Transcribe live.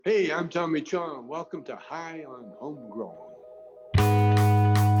Hey, I'm Tommy Chong. Welcome to High on Homegrown.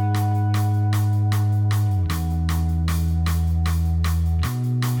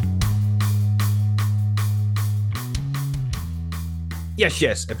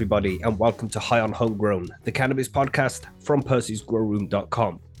 Yes, everybody, and welcome to High on Homegrown, the cannabis podcast from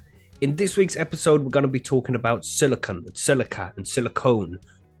Percy'sGrowroom.com. In this week's episode, we're going to be talking about silicon, silica, and silicone.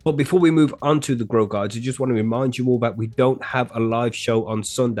 But before we move on to the grow guides, I just want to remind you all that we don't have a live show on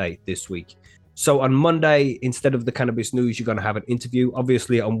Sunday this week. So on Monday, instead of the cannabis news, you're going to have an interview.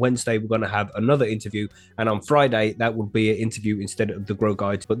 Obviously, on Wednesday, we're going to have another interview. And on Friday, that will be an interview instead of the grow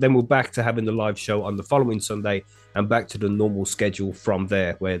guides. But then we're back to having the live show on the following Sunday and back to the normal schedule from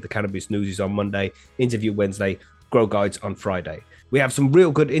there, where the cannabis news is on Monday, interview Wednesday, grow guides on Friday. We have some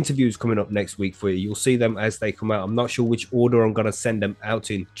real good interviews coming up next week for you. You'll see them as they come out. I'm not sure which order I'm going to send them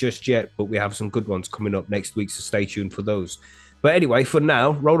out in just yet, but we have some good ones coming up next week, so stay tuned for those. But anyway, for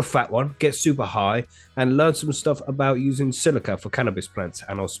now, roll a fat one, get super high, and learn some stuff about using silica for cannabis plants.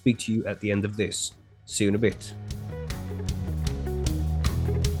 And I'll speak to you at the end of this. See you in a bit.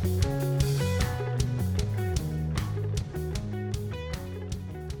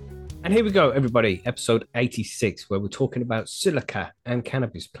 And here we go, everybody, episode 86, where we're talking about silica and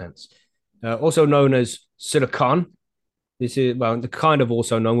cannabis plants, also known as silicon. This is, well, the kind of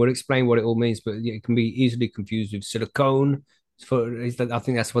also known. We'll explain what it all means, but it can be easily confused with silicone. I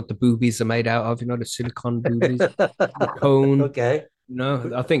think that's what the boobies are made out of, the silicon boobies. Cone. Okay.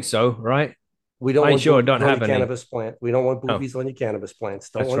 No, I think so, right? We don't I want sure boobies don't on have your any. cannabis plant. We don't want No, boobies on your cannabis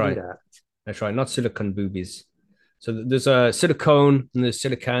plants. Don't that's want to right. do that. That's right. Not silicon boobies. So there's a silicone, and there's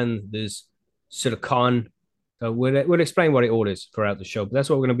silicon, there's silicon. We'll explain what it all is throughout the show, but that's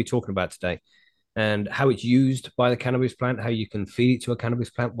what we're going to be talking about today, and how it's used by the cannabis plant, how you can feed it to a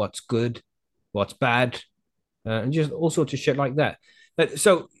cannabis plant, what's good, what's bad, and just all sorts of shit like that.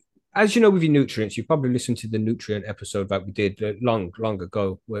 So, as you know, with your nutrients, you probably listened to the nutrient episode that we did long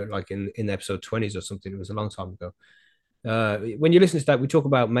ago, where like in episode 20s or something. It was a long time ago. When you listen to that, we talk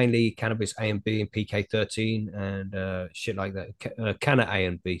about mainly cannabis A and B and PK13 and shit like that. Canna A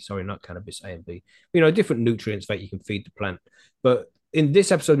and B, sorry, not cannabis A and B. Different nutrients that you can feed the plant. But in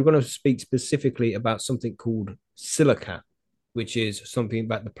this episode, we're going to speak specifically about something called silica, which is something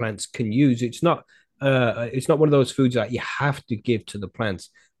that the plants can use. It's not one of those foods that you have to give to the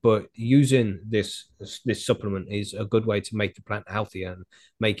plants, but using this supplement is a good way to make the plant healthier and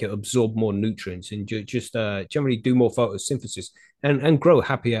make it absorb more nutrients and just generally do more photosynthesis and grow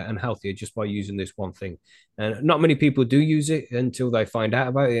happier and healthier just by using this one thing. And not many people do use it until they find out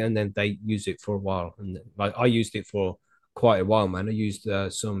about it, and then they use it for a while. And like I used it for quite a while, man. I used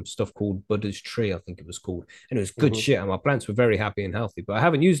some stuff called Buddha's Tree, I think it was called, and it was good shit. And my plants were very happy and healthy. But I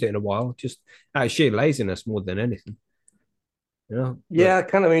haven't used it in a while, just out of sheer laziness more than anything. Yeah,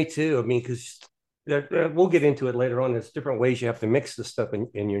 kind of me too. I mean, because we'll get into it later on. There's different ways you have to mix this stuff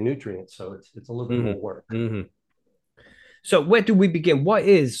in your nutrients, so it's a little bit more work. Mm-hmm. So where do we begin? What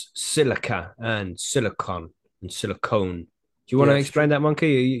is silica and silicon and silicone? Do you want to explain that,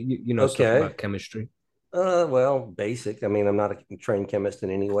 Monkey? You know stuff about chemistry. Well, basic. I mean, I'm not a trained chemist in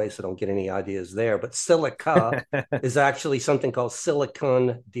any way, so don't get any ideas there. But silica is actually something called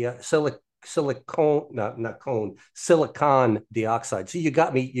silicon dioxide. So you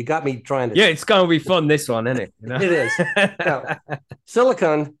got me trying to. Yeah, it's gonna be fun, this one, isn't it? It is. Now,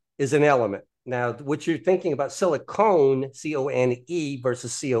 silicon is an element. Now, what you're thinking about silicone, C-O-N-E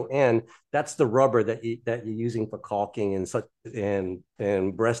versus C-O-N, that's the rubber that you're using for caulking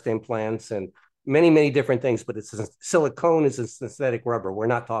and breast implants and many different things. But silicone is a synthetic rubber. We're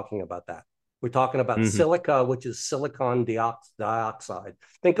not talking about that. We're talking about silica, which is silicon dioxide.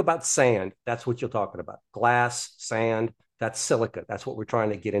 Think about sand. That's what you're talking about. Glass, sand, that's silica. That's what we're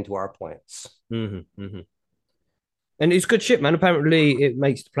trying to get into our plants. And it's good shit, man. Apparently, it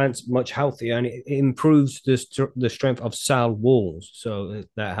makes the plants much healthier, and it improves the strength of cell walls. So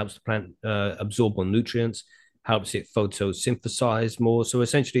that helps the plant absorb more nutrients, helps it photosynthesize more. So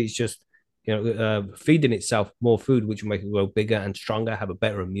essentially, it's just feeding itself more food, which will make it grow bigger and stronger, have a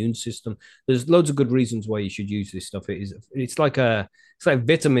better immune system. There's loads of good reasons why you should use this stuff. It's like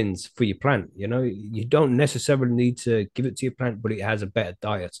vitamins for your plant. You don't necessarily need to give it to your plant, but it has a better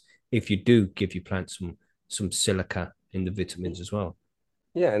diet if you do give your plant some silica in the vitamins as well.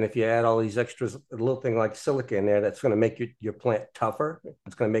 Yeah, and if you add all these extras, a little thing like silica in there, that's going to make your plant tougher.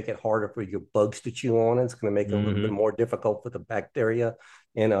 It's going to make it harder for your bugs to chew on. It's going to make it a little bit more difficult for the bacteria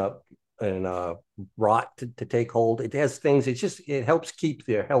and rot to take hold. It has things. It helps keep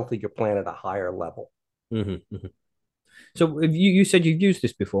the health of your plant at a higher level. So you said you've used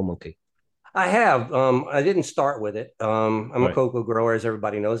this before, Monkey? I have. I didn't start with it. I'm a Right. cocoa grower, as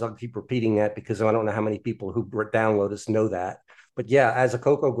everybody knows. I'll keep repeating that because I don't know how many people who download this know that. But yeah, as a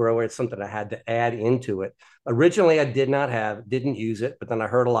cocoa grower, it's something I had to add into it. Originally, I didn't use it, but then I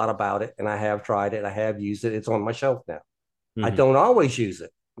heard a lot about it and I have tried it. I have used it. It's on my shelf now. I Mm-hmm. don't always use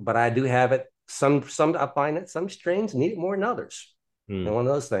it, but I do have it. Some I find that some strains need it more than others. And Mm. one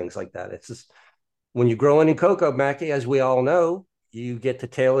of those things like that. It's just when you're growing in cocoa, Mackie, as we all know, you get to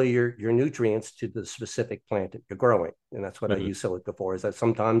tailor your nutrients to the specific plant that you're growing. And that's what I Mm-hmm. use silica for, is that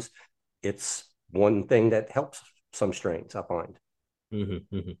sometimes it's one thing that helps some strains, I find.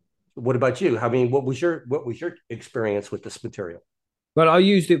 Mm-hmm. Mm-hmm. What about you? I mean, what was your experience with this material? Well, I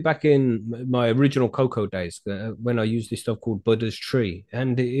used it back in my original cocoa days when I used this stuff called Buddha's Tree,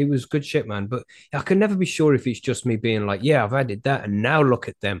 and it was good shit, man. But I can never be sure if it's just me being like, yeah, I've added that, and now look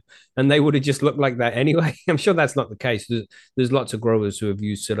at them, and they would have just looked like that anyway. I'm sure that's not the case. There's lots of growers who have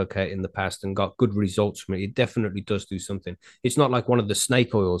used silica in the past and got good results from it. It definitely does do something. It's not like one of the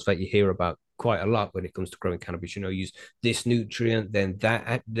snake oils that you hear about quite a lot when it comes to growing cannabis. You know, use this nutrient, then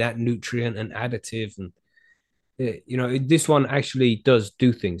that nutrient and additive, and you know, this one actually does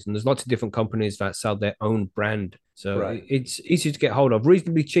do things, and there's lots of different companies that sell their own brand, so Right. it's easy to get hold of,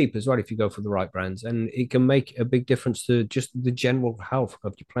 reasonably cheap as well if you go for the right brands, and it can make a big difference to just the general health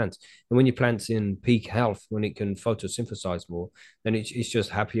of your plants. And when your plant's in peak health, when it can photosynthesize more, then it's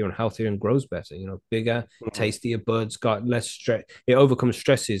just happier and healthier and grows better. You know, bigger, Mhm. tastier buds, got less stress. It overcomes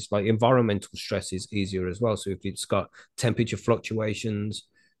stresses like environmental stresses easier as well. So if it's got temperature fluctuations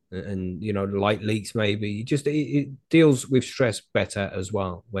and you know light leaks, maybe it deals with stress better as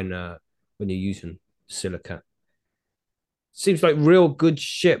well when you're using silica. Seems like real good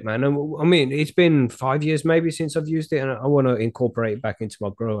shit, man. I mean, it's been 5 years maybe since I've used it, and I want to incorporate it back into my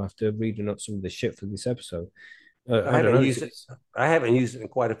grow after reading up some of the shit for this episode. I I don't haven't know. used it. I haven't used it in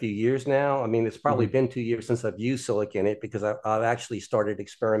quite a few years now. I mean, it's probably Mhm. been 2 years since I've used silica in it because I've actually started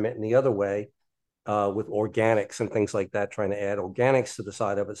experimenting the other way with organics and things like that, trying to add organics to the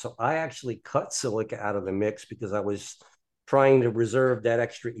side of it. So I actually cut silica out of the mix because I was trying to reserve that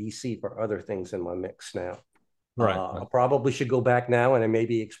extra EC for other things in my mix now. Right, I right. probably should go back now and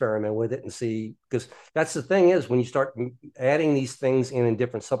maybe experiment with it and see, because that's the thing is when you start adding these things in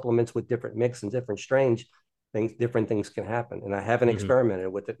different supplements with different mix and different strains, different things can happen. And I haven't Mhm.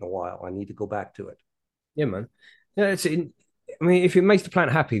 experimented with it in a while. I need to go back to it. Yeah, man. Yeah, I mean, if it makes the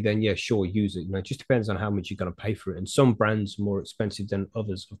plant happy, then yeah, sure, use it. You know, it just depends on how much you're going to pay for it. And some brands are more expensive than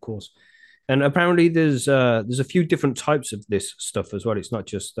others, of course. And apparently, there's a few different types of this stuff as well. It's not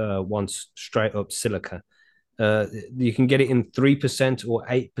just one straight up silica. You can get it in 3% or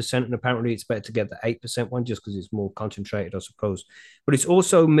 8%, and apparently, it's better to get the 8% one just because it's more concentrated, I suppose. But it's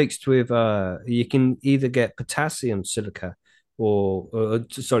also mixed with you can either get potassium silica or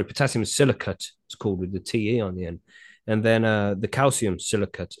sorry, potassium silicate. It's called with the TE on the end, and then the calcium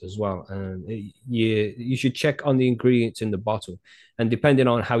silicate as well. And you should check on the ingredients in the bottle, and depending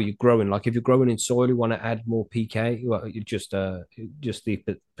on how you're growing, like if you're growing in soil, you want to add more PK. Well, you just the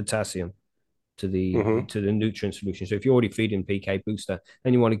potassium Mm-hmm. to the nutrient solution. So if you're already feeding PK booster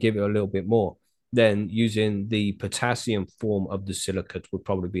and you want to give it a little bit more, then using the potassium form of the silicate would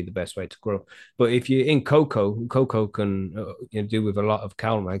probably be the best way to grow. But if you're in cocoa can do with a lot of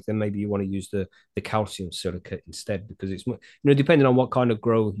CalMag, then maybe you want to use the calcium silicate instead because it's depending on what kind of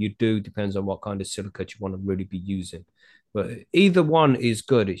grow you do, depends on what kind of silicate you want to really be using. But either one is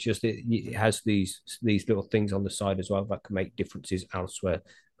good. It's just it has these little things on the side as well that can make differences elsewhere.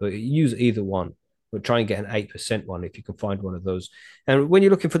 But use either one. But try and get an 8% one if you can find one of those. And when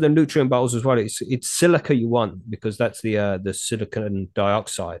you're looking for the nutrient bottles as well, it's silica you want because that's the silicon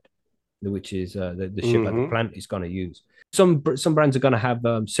dioxide, which is the shit that the Mm-hmm. plant is going to use. Some brands are going to have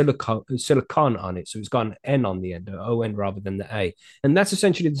silicon on it, so it's got an N on the end, ON rather than the A, and that's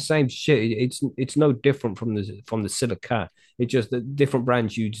essentially the same shit. It's no different from the silica. It's just that different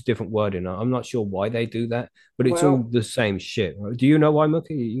brands use different wording. I'm not sure why they do that, but it's all Well, the same shit. Do you know why,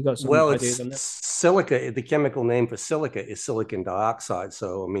 Mookie? You got some Well, ideas it's on that? silica. The chemical name for silica is silicon dioxide.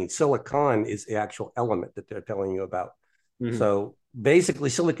 So, I mean, silicon is the actual element that they're telling you about. Mm-hmm. So, basically,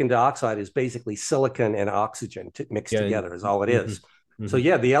 silicon dioxide is basically silicon and oxygen mixed Yeah. together, is all it Mm-hmm. is. So, Mm-hmm.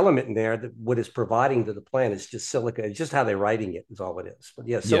 yeah, the element in there, that what is providing to the plant is just silica. It's just how they're writing it, is all it is. But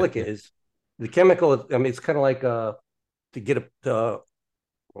yeah, Yeah. silica Yeah. is the chemical. I mean, it's kind of like to get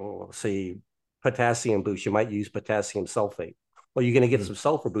say potassium boost, you might use potassium sulfate. Well, you're going to get Mm-hmm. some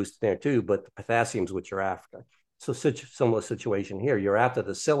sulfur boost in there too, but the potassium is what you're after. So similar situation here. You're after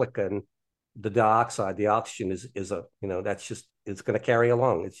the silicon, the dioxide, the oxygen is a that's just it's going to carry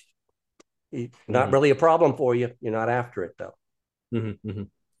along. It's not Mm-hmm. really a problem for you. You're not after it though. Mm-hmm. Mm-hmm.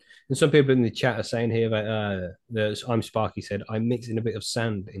 And some people in the chat are saying here that I'm Sparky said I'm mixing a bit of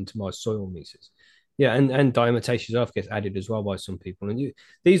sand into my soil mixes. Yeah, and diatomaceous earth gets added as well by some people. And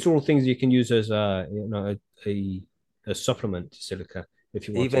these are all things you can use as a supplement to silica if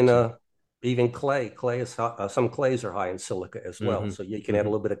you wanted Even to. even clay. Clay is some clays are high in silica as well. So you can add a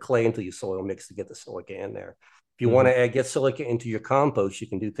little bit of clay into your soil mix to get the silica in there. If you want to get silica into your compost, you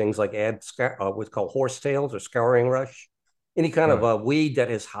can do things like add what's called horsetails or scouring rush. Any kind of a weed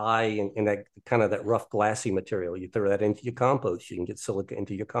that is high in that kind of that rough glassy material. You throw that into your compost. You can get silica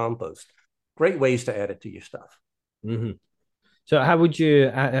into your compost. Great ways to add it to your stuff. So how much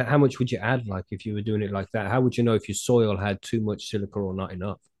would you add, like if you were doing it like that? How would you know if your soil had too much silica or not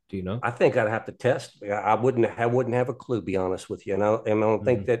enough? Do you know? I think I'd have to test. I wouldn't have a clue, be honest with you. And I don't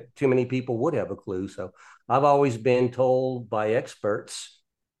think that too many people would have a clue. So I've always been told by experts,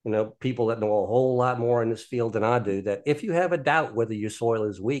 people that know a whole lot more in this field than I do, that if you have a doubt whether your soil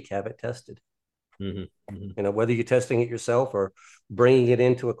is weak, have it tested. Whether you're testing it yourself or bringing it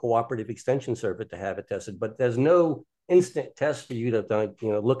into a cooperative extension service to have it tested. But there's no instant test for you to,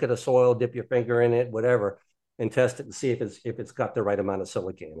 look at a soil, dip your finger in it, whatever, and test it and see if it's got the right amount of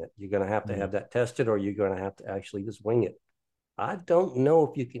silica in it. You're going to have that tested, or you're going to have to actually just wing it. I don't know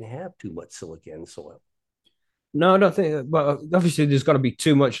if you can have too much silica in soil. No, I don't think. Well, obviously, there's got to be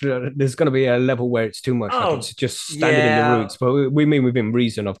too much. There's going to be a level where it's too much, like it's just standing in the yeah. roots. But we mean within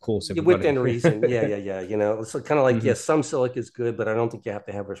reason, of course. Within reason, yeah. It's kind of like yes, some silica is good, but I don't think you have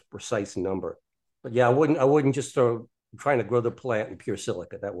to have a precise number. But yeah, I wouldn't just throw trying to grow the plant in pure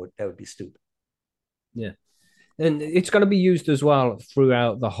silica. That would be stupid. Yeah. And it's going to be used as well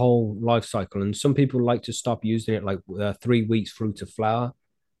throughout the whole life cycle. And some people like to stop using it like 3 weeks through to flower.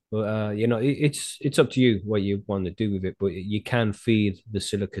 But it's up to you what you want to do with it. But you can feed the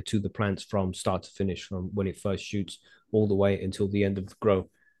silica to the plants from start to finish, from when it first shoots all the way until the end of the grow.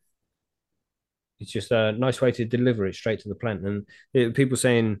 It's just a nice way to deliver it straight to the plant. And people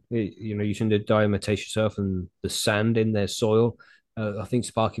saying, using the diatomaceous earth and the sand in their soil. I think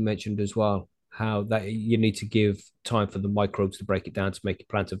Sparky mentioned as well how that you need to give time for the microbes to break it down to make your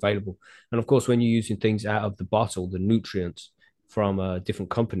plant available. And of course, when you're using things out of the bottle, the nutrients from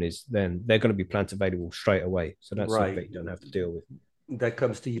different companies, then they're going to be plant available straight away. So that's something you don't have to deal with. That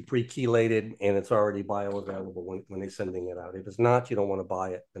comes to you pre-chelated and it's already bioavailable when they're sending it out. If it's not, you don't want to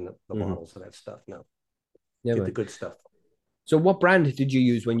buy it in the bottles of that stuff. No. Yeah, get the good stuff. So what brand did you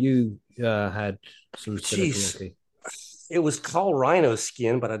use when you had some silica? It was called Rhino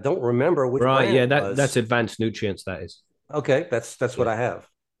Skin, but I don't remember which brand. Right, yeah, that's Advanced Nutrients, that is. Okay, that's what I have.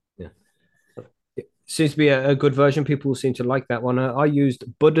 Yeah. It seems to be a good version. People seem to like that one. I used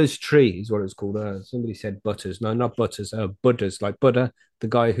Buddha's Tree, is what it's called. Somebody said Butters. No, not Butters. Buddha's, like Buddha, the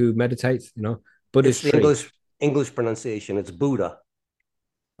guy who meditates, Buddha's It's Tree. the English pronunciation. It's Buddha.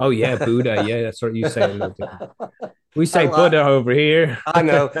 Oh, yeah, Buddha. Yeah, that's what you say a little different. We say Buddha over here. I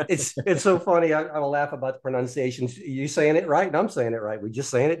know. It's so funny. I will laugh about the pronunciations. You saying it right, and I'm saying it right. We're just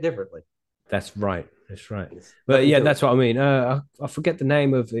saying it differently. That's right. That's right. But yeah, that's what I mean. I forget the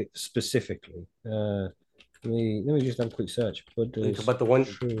name of it specifically. Let me just have a quick search. But the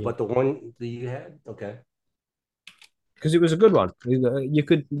one that you had, okay. Because it was a good one.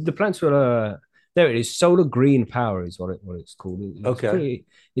 The plants were there. It is. Solar Green Power is what it's called.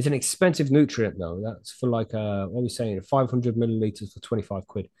 It's an expensive nutrient though. That's for like what are we saying? 500 milliliters for 25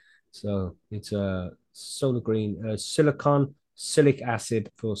 quid. So it's Solar Green silicon, silic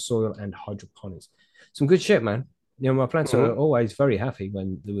acid for soil and hydroponics. Some good shit, man. My plants are always very happy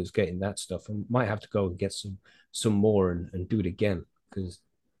when they was getting that stuff, and might have to go and get some more and do it again because.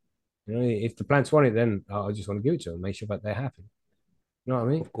 If the plants want it, then I just want to give it to them, make sure that they're happy. You know what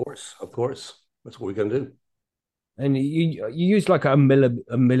I mean? Of course. That's what we're gonna do. And you use like a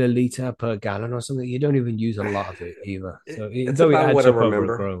milliliter per gallon or something. You don't even use a lot of it either. So it's about it adds what up I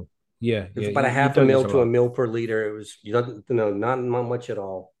remember. Over a grow. Yeah, it's about a half a mil to a mil per liter. It was not much at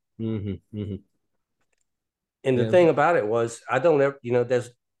all. And the thing about it was, I don't ever, there's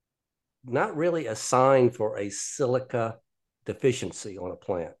not really a sign for a silica deficiency on a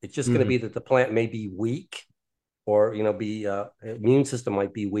plant. It's just going to be that the plant may be weak, or immune system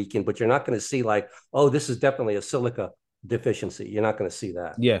might be weakened, but you're not going to see like, oh, this is definitely a silica deficiency. You're not going to see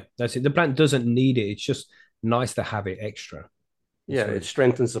that. Yeah, that's it. The plant doesn't need it. It's just nice to have it extra. It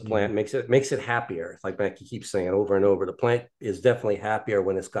strengthens the plant, makes it happier. Like Mackie keeps saying over and over, the plant is definitely happier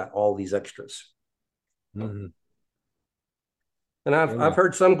when it's got all these extras. And I've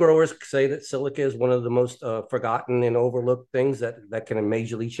heard some growers say that silica is one of the most forgotten and overlooked things that can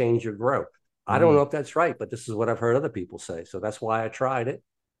majorly change your growth. I don't know if that's right, but this is what I've heard other people say. So that's why I tried it.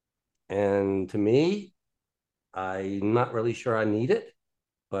 And to me, I'm not really sure I need it,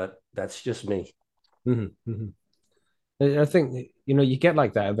 but That's just me. I think you get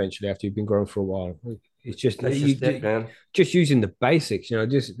like that eventually after you've been growing for a while. It's just That's just it, man. just using the basics.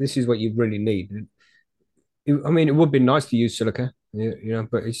 Just this is what you really need. I mean, it would be nice to use silica,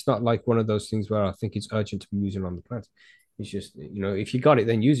 but it's not like one of those things where I think it's urgent to be using on the plants. It's just if you got it,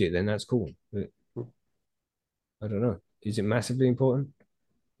 then use it. Then that's cool. But I don't know. Is it massively important?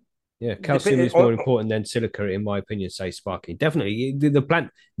 Yeah, calcium is more important than silica, in my opinion, say Sparky. Definitely, the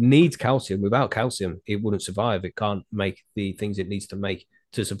plant needs calcium. Without calcium, it wouldn't survive. It can't make the things it needs to make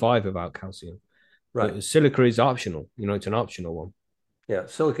to survive without calcium. Right. But silica is optional. It's an optional one. Yeah,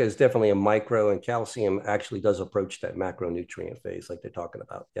 silica is definitely a micro, and calcium actually does approach that macronutrient phase, like they're talking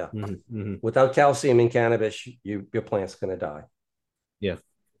about. Yeah. Without calcium in cannabis, your plant's going to die. Yeah.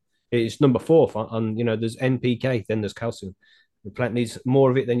 It's number 4 on there's NPK, then there's calcium. The plant needs more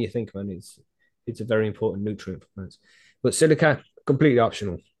of it than you think, man. It's a very important nutrient for plants. But silica, completely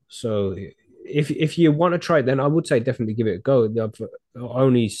optional. So if you want to try it, then I would say definitely give it a go. I've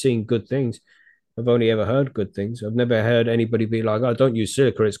only seen good things. I've only ever heard good things. I've never heard anybody be like, "Oh, don't use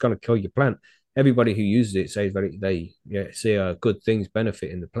silica; it's going to kill your plant." Everybody who uses it says that they see good things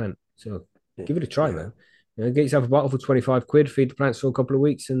benefit in the plant. So give it a try, man. Get yourself a bottle for 25 quid, feed the plants for a couple of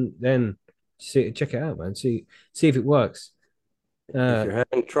weeks, and then check it out, man. See if it works. If you're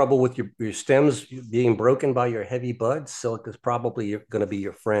having trouble with your stems being broken by your heavy buds, silica is probably going to be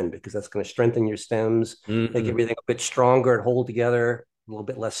your friend, because that's going to strengthen your stems, make everything a bit stronger and hold together, a little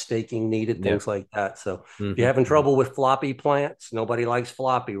bit less staking needed, things like that. So if you're having trouble with floppy plants, nobody likes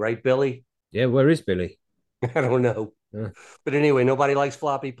floppy, right, Billy? Yeah, where is Billy? I don't know. But anyway, nobody likes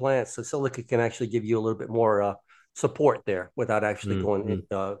floppy plants. So silica can actually give you a little bit more support there without actually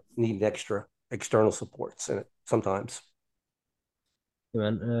needing extra external supports in it sometimes.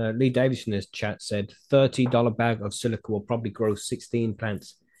 Man, Lee Davis in this chat said $30 bag of silica will probably grow 16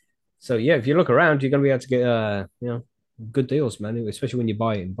 plants. So yeah, if you look around, you're gonna be able to get good deals, man. Especially when you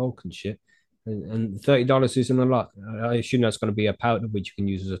buy it in bulk and shit. And $30 isn't a lot. I assume that's going to be a powder which you can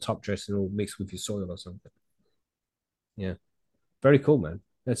use as a top dress and all mixed with your soil or something. Yeah, very cool, man.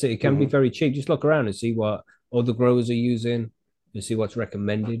 That's it. It can be very cheap. Just look around and see what other growers are using, and see what's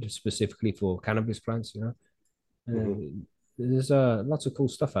recommended specifically for cannabis plants. There's lots of cool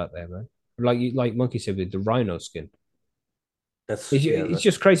stuff out there, man. Like Monkey said with the rhino skin. It's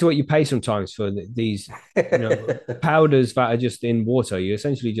just crazy what you pay sometimes for these powders that are just in water. You're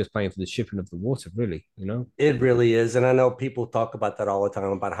essentially just paying for the shipping of the water, really. It really is. And I know people talk about that all the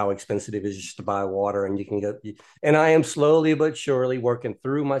time, about how expensive it is just to buy water, and you can get, and I am slowly but surely working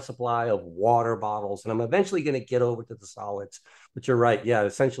through my supply of water bottles, and I'm eventually going to get over to the solids. But you're right. Yeah,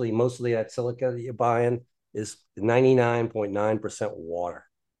 essentially mostly that silica that you're buying is 99.9% water.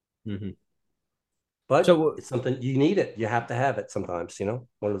 But it's something you need it. You have to have it sometimes, one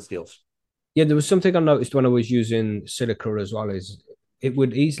of those deals. Yeah, there was something I noticed when I was using silica as well, is it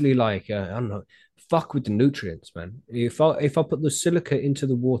would easily I don't know, fuck with the nutrients, man. If I put the silica into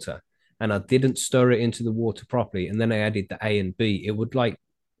the water and I didn't stir it into the water properly, and then I added the A and B, it would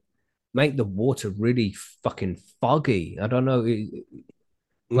make the water really fucking foggy. I don't know, it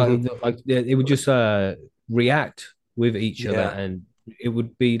would just react with each other, and it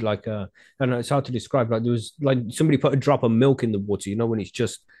would be I don't know, it's hard to describe. Like there was somebody put a drop of milk in the water, when it's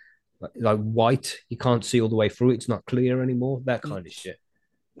just like white, you can't see all the way through, it's not clear anymore, that kind of shit.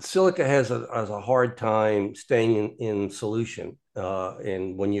 Silica has a hard time staying in solution,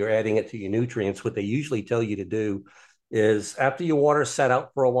 and when you're adding it to your nutrients, what they usually tell you to do is, after your water set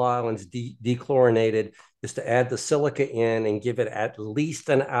out for a while and it's dechlorinated, is to add the silica in and give it at least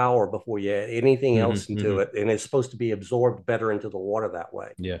an hour before you add anything else into it, and it's supposed to be absorbed better into the water that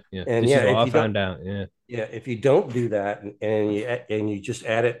way. And this is what I found out. If you don't do that, and you just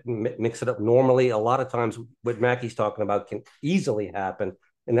add it and mix it up normally, a lot of times what Mackie's talking about can easily happen,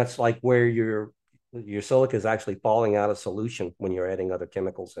 and that's like where your silica is actually falling out of solution when you're adding other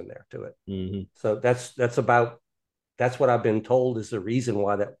chemicals in there to it. So that's what I've been told is the reason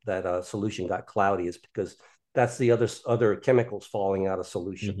why that solution got cloudy, is because that's the other chemicals falling out of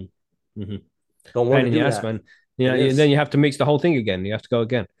solution. Don't want to do that, man. Then you have to mix the whole thing again. You have to go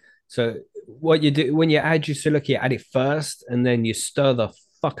again. So what you do when you add your silica, you add it first, and then you stir the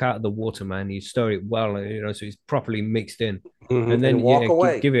fuck out of the water, man. You stir it well, so it's properly mixed in, and then walk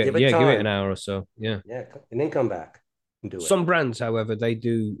away. Give it an hour or so. And then come back. Some brands, however, they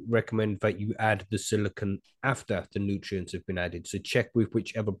do recommend that you add the silicon after the nutrients have been added. So check with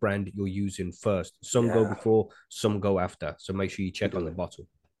whichever brand you're using first. Some go before, some go after. So make sure you check on the bottle,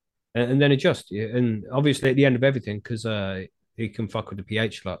 and then adjust. And obviously at the end of everything, because it can fuck with the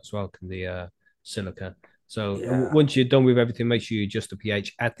pH lot as well, can the silica. So Yeah. once you're done with everything, make sure you adjust the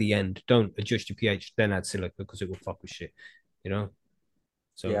pH at the end. Don't adjust your pH, then add silica because it will fuck with shit, you know?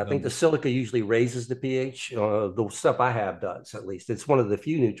 So Yeah, I think the silica usually raises the pH. The stuff I have does, at least. It's one of the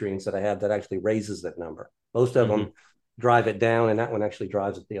few nutrients that I have that actually raises that number. Most of them drive it down, and that one actually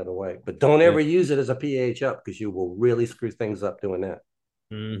drives it the other way. But don't ever use it as a pH up because you will really screw things up doing that.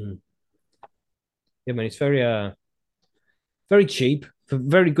 Mm-hmm. Yeah, man, it's very cheap,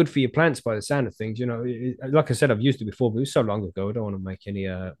 very good for your plants by the sound of things. You know, like I said, I've used it before, but it was so long ago. I don't want to make any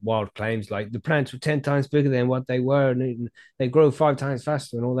wild claims like the plants were 10 times bigger than what they were and they grow 5 times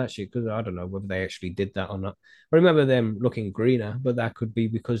faster and all that shit. Because I don't know whether they actually did that or not. I remember them looking greener, but that could be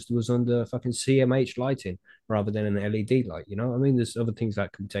because it was under fucking CMH lighting rather than an LED light. You know, I mean, there's other things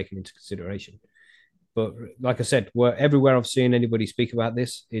that can be taken into consideration. But like I said, everywhere I've seen anybody speak about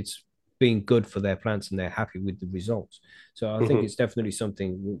this, it's been good for their plants and they're happy with the results. So I think it's definitely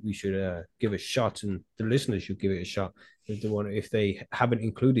something we should give a shot, and the listeners should give it a shot if they haven't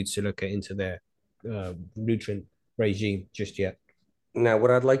included silica into their nutrient regime just yet. Now, what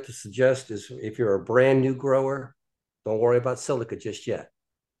I'd like to suggest is if you're a brand new grower, don't worry about silica just yet.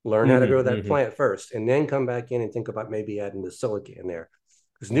 Learn how to grow that plant first, and then come back in and think about maybe adding the silica in there.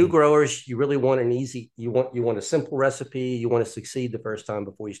 Because new growers, you really want an easy, you want a simple recipe. You want to succeed the first time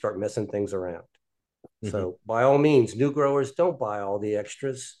before you start messing things around. So by all means, new growers, don't buy all the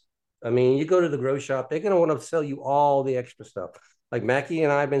extras. I mean, you go to the grow shop, they're going to want to sell you all the extra stuff. Like Mackie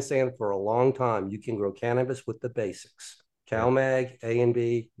and I have been saying for a long time, you can grow cannabis with the basics. CalMag, A and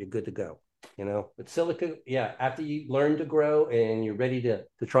B, you're good to go. You know, but silica, yeah, after you learn to grow and you're ready to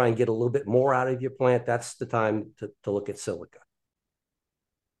try and get a little bit more out of your plant, that's the time to look at silica.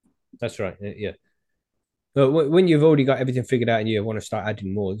 That's right. Yeah. But when you've already got everything figured out and you want to start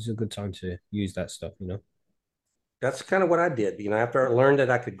adding more, this is a good time to use that stuff, you know? That's kind of what I did. You know, after I learned that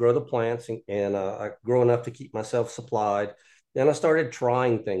I could grow the plants and I grow enough to keep myself supplied, then I started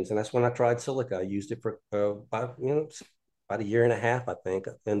trying things, and that's when I tried silica. I used it for about a year and a half, I think,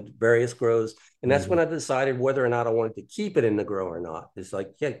 in various grows, and that's when I decided whether or not I wanted to keep it in the grow or not. It's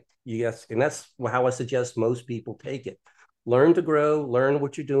like, yeah, yes, and that's how I suggest most people take it. Learn to grow, learn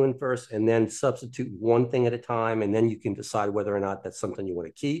what you're doing first, and then substitute one thing at a time, and then you can decide whether or not that's something you want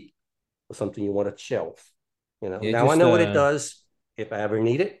to keep or something you want to shelve. You know, Yeah, now I know what it does. If I ever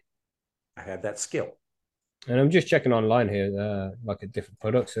need it, I have that skill. And I'm just checking online here, like a different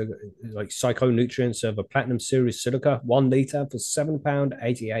products, like psychonutrients of a platinum series silica, 1 liter for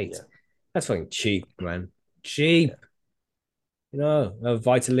 £7.88. Yeah. That's fucking cheap, man. Cheap. Yeah. You know,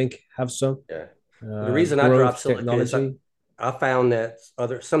 Vitalink have some. Yeah. The reason I dropped Growth silica is technology. I found that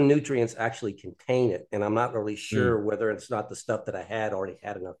some nutrients actually contain it, and I'm not really sure Mm. whether it's not the stuff that I had already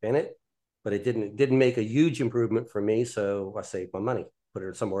had enough in it, but it didn't make a huge improvement for me, so I saved my money, put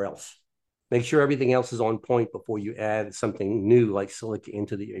it somewhere else. Make sure everything else is on point before you add something new like silica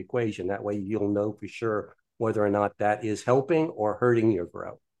into the equation. That way you'll know for sure whether or not that is helping or hurting your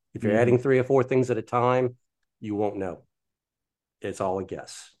grow. If you're adding 3 or 4 things at a time, you won't know. It's all a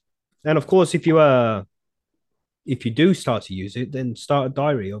guess. And of course, if you do start to use it, then start a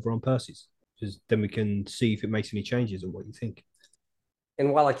diary over on Percy's. Because then we can see if it makes any changes and what you think.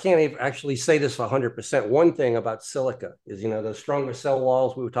 And while I can't actually say this 100%, one thing about silica is, those stronger cell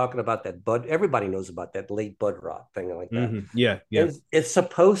walls, we were talking about that bud. Everybody knows about that late bud rot thing like that. Yeah. And it's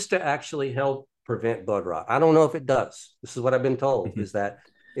supposed to actually help prevent bud rot. I don't know if it does. This is what I've been told, is that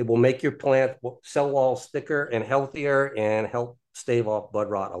it will make your plant cell walls thicker and healthier and help stave off bud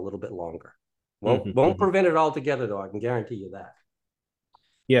rot a little bit longer. Won't prevent it altogether, though. I can guarantee you that.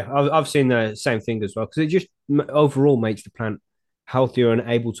 Yeah, I've seen the same thing as well, because it just overall makes the plant healthier and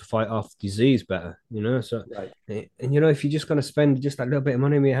able to fight off disease better, you know. So, right. And if you're just going to spend just a little bit of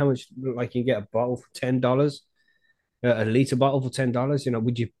money, I mean, how much, like, you get a bottle for $10, a liter bottle for $10,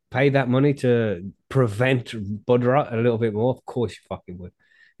 would you pay that money to prevent bud rot a little bit more? Of course you fucking would.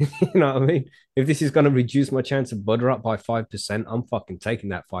 You know what I mean? If this is going to reduce my chance of bud rot by 5%, I'm fucking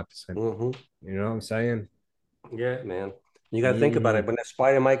taking that 5%. You know what I'm saying? Yeah, man. You got to think about it. When that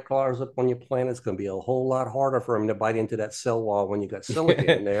spider mite crawls up on your plant, it's going to be a whole lot harder for him to bite into that cell wall when you got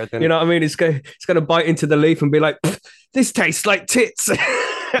silica in there. You know what I mean? It's going to bite into the leaf and be like, this tastes like tits.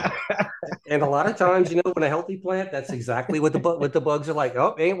 And a lot of times, when a healthy plant, that's exactly what the bugs are like.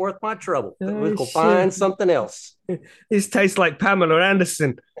 Oh, ain't worth my trouble. We'll go find something else. This tastes like Pamela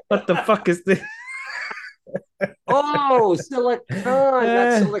Anderson. What the fuck is this? Oh, silicone,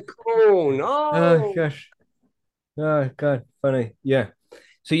 not silicone. Oh gosh. Oh God, funny. Yeah.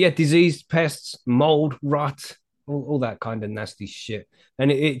 So yeah, disease, pests, mold, rot, all that kind of nasty shit. And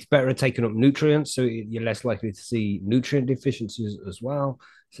it's better at taking up nutrients, so you're less likely to see nutrient deficiencies as well.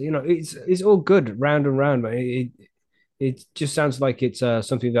 So it's all good round and round, but it just sounds like it's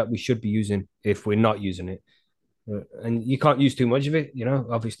something that we should be using if we're not using it. And you can't use too much of it,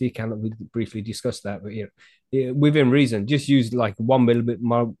 obviously you can, we briefly discuss that, but within reason, just use like 1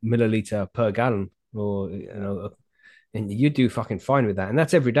 milliliter per gallon, or and you do fucking fine with that. And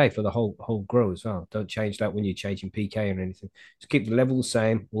that's every day for the whole grow as well. Don't change that when you're changing pK or anything. Just keep the level the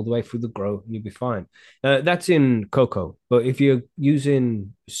same all the way through the grow, and you'll be fine. That's in cocoa. But if you're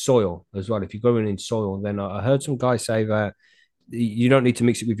using soil as well, if you're growing in soil, then I heard some guys say that you don't need to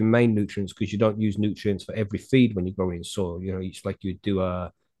mix it with your main nutrients, because you don't use nutrients for every feed when you're growing in soil. It's like you do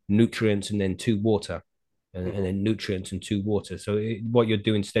nutrients and then two water, and then nutrients and two water. So what you'll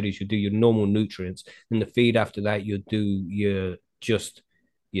do instead is you do your normal nutrients, and the feed after that you'll do your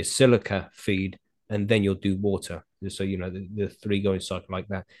silica feed, and then you'll do water. So the three going cycle like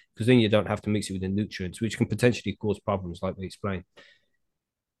that, because then you don't have to mix it with the nutrients, which can potentially cause problems, like we explained.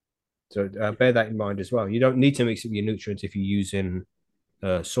 So bear that in mind as well. You don't need to mix it with your nutrients if you're using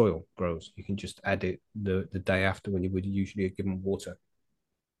soil grows. You can just add it the day after when you would usually give them water.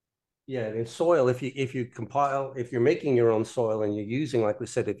 Yeah, in soil, if you're making your own soil and you're using, like we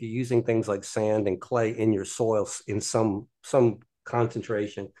said, if you're using things like sand and clay in your soil in some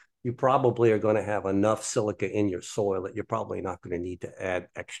concentration, you probably are going to have enough silica in your soil that you're probably not going to need to add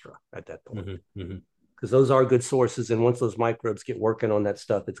extra at that point. Because those are good sources. And once those microbes get working on that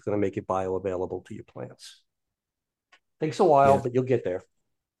stuff, it's going to make it bioavailable to your plants. Takes a while, but you'll get there.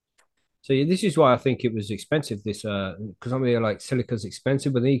 So this is why I think it was expensive. This because I'm here like silica's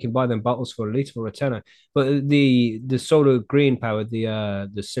expensive, but then you can buy them bottles for a liter or a tenner. But the solar green power,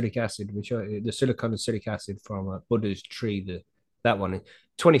 the silic acid, the silicon and silic acid from Buddha's tree, that one,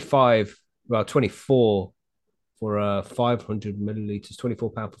 24 for 500 milliliters, £24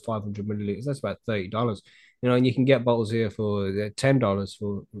 for 500 milliliters. That's about $30. And you can get bottles here for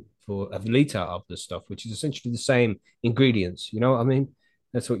 $10 for a liter of the stuff, which is essentially the same ingredients. You know what I mean?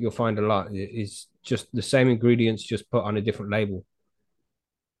 That's what you'll find a lot. It's just the same ingredients, just put on a different label.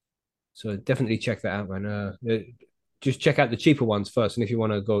 So definitely check that out, man. Just check out the cheaper ones first, and if you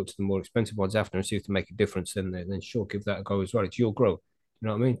want to go to the more expensive ones after and see if they make a difference, then sure, give that a go as well. It's your grow. You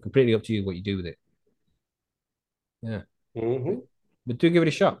know what I mean? Completely up to you what you do with it. Yeah. But do give it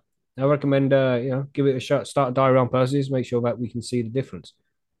a shot. I recommend, give it a shot. Start a diary on Percy's. Make sure that we can see the difference.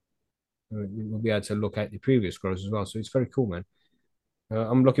 We'll be able to look at the previous grows as well. So it's very cool, man.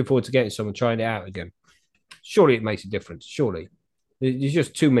 I'm looking forward to getting some and trying it out again. Surely it makes a difference. Surely. There's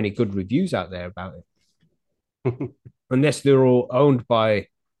just too many good reviews out there about it. Unless they're all owned by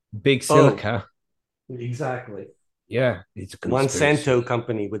Big Silica. Oh, exactly. Yeah. It's a conspiracy. Monsanto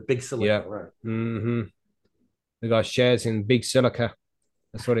company with Big Silica. Yeah. Right. They got shares in Big Silica.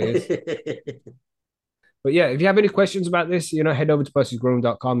 That's what it is. But yeah, if you have any questions about this, head over to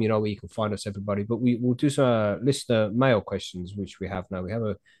percysgrowing.com, where you can find us, everybody. But we'll do some listener mail questions, which we have now. We have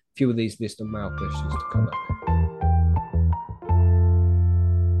a few of these listener mail questions to cover.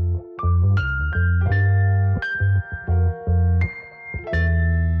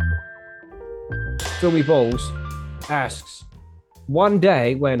 Filmy Balls asks, one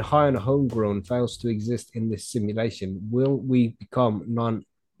day when High on Homegrown fails to exist in this simulation, will we become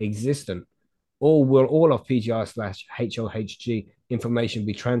non-existent? Or will all of PGI/HOHG information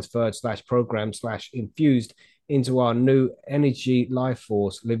be transferred /programmed/infused into our new energy life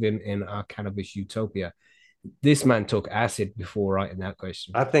force living in our cannabis utopia? This man took acid before writing that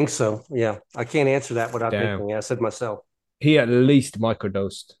question. I think so. Yeah. I can't answer that without taking acid myself. He at least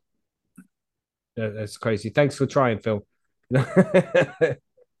microdosed. That's crazy. Thanks for trying, Phil. But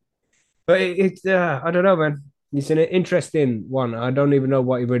it's I don't know, man. It's an interesting one. I don't even know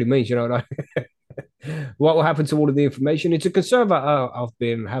what it really means. Like what will happen to all of the information? It's a concern that I've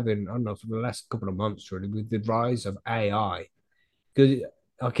been having, I don't know, for the last couple of months, really, with the rise of AI. Because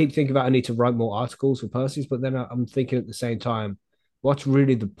I keep thinking about I need to write more articles for Percy's, but then I'm thinking at the same time, what's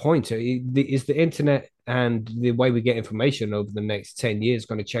really the point? Is the internet and the way we get information over the next 10 years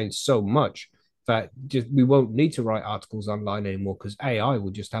going to change so much that we won't need to write articles online anymore, because AI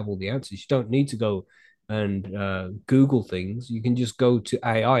will just have all the answers. You don't need to go and Google things. You can just go to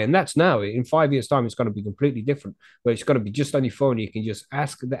AI, and that's now. In 5 years' time, it's going to be completely different, where it's going to be just on your phone. You can just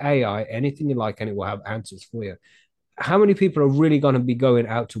ask the AI anything you like, and it will have answers for you. How many people are really going to be going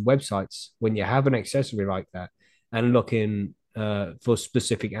out to websites when you have an accessory like that and looking for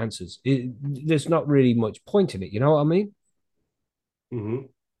specific answers? There's not really much point in it. You know what I mean? Mm-hmm.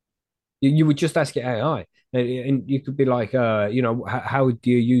 You would just ask your AI. And you could be like, how do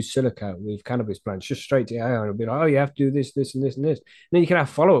you use silica with cannabis plants? Just straight to AI, and it'll be like, oh, you have to do this, this, and this, and this. And then you can have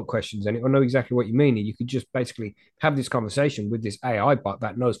follow-up questions, and it will know exactly what you mean. And you could just basically have this conversation with this AI bot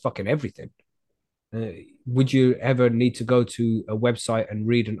that knows fucking everything. Uh, would you ever need to go to a website and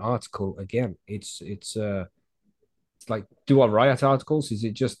read an article again? It's like, do I write articles? Is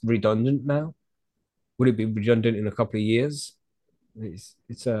it just redundant now? Would it be redundant in a couple of years?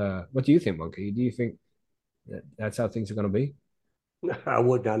 What do you think, Monkey? Do you think that's how things are going to be? I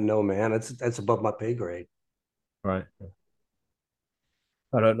would not know, man. That's above my pay grade. Right.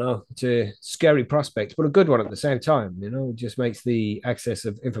 I don't know. It's a scary prospect, but a good one at the same time. It just makes the access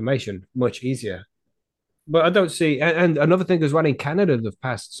of information much easier. But I don't see. And another thing as well, in Canada, they've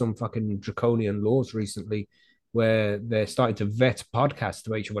passed some fucking draconian laws recently where they're starting to vet podcasts to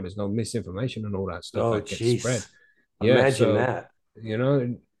make sure there's no misinformation and all that stuff Oh, that gets spread. jeez. Yeah. Imagine So, that. you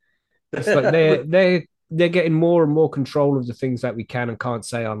know, it's like they're getting more and more control of the things that we can and can't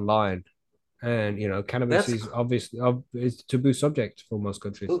say online. And cannabis That's is obviously is a taboo subject for most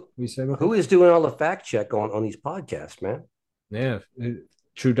countries. who, We say, okay, who is doing all the fact check on these podcasts, man. yeah,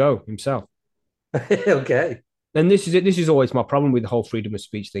 Trudeau himself. Okay. And this is it. This is always my problem with the whole freedom of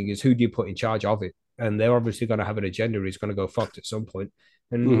speech thing: is who do you put in charge of it? And they're obviously going to have an agenda. Who's going to go fucked at some point.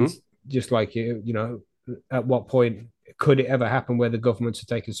 And Hmm. it's just like at what point could it ever happen where the governments are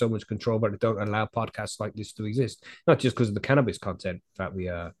taking so much control that they don't allow podcasts like this to exist? Not just because of the cannabis content that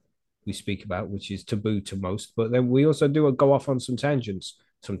we speak about, which is taboo to most, but then we also do go off on some tangents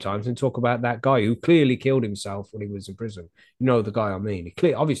sometimes and talk about that guy who clearly killed himself when he was in prison. The guy I mean.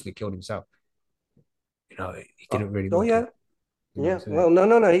 He obviously killed himself. He didn't really Oh want to. yeah. Yeah. So, Well,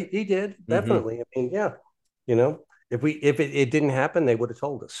 no. He did mm-hmm, definitely. I mean, yeah. If it didn't happen, they would have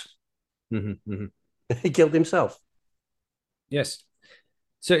told us. mm-hmm, mm-hmm. He killed himself. Yes.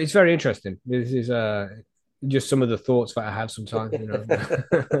 So it's very interesting. This is just some of the thoughts that I have sometimes.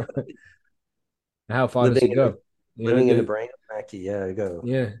 How far does living it in the go? living in the brain of Mackie. Yeah, you go.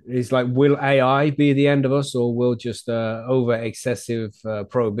 Yeah, it's like, will AI be the end of us, or will just over excessive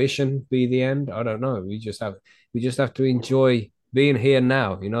prohibition be the end? I don't know. We just have to enjoy being here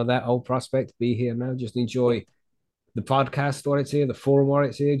now. That old prospect, be here now. Just enjoy the podcast while it's here, the forum while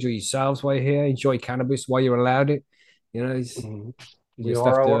it's here. Enjoy yourselves while you're here. Enjoy cannabis while you're allowed it. Mhm. You We just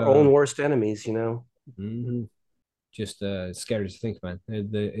are have our to. own worst enemies. Mhm. Just scary to think, man.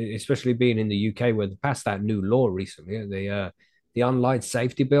 Especially being in the UK, where they passed that new law recently, the online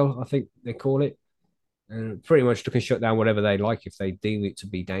safety bill, I think they call it, and pretty much they can shut down whatever they like if they deem it to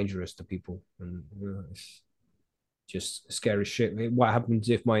be dangerous to people. And it's just scary shit. What happens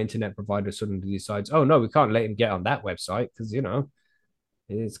if my internet provider suddenly decides, oh no, we can't let him get on that website because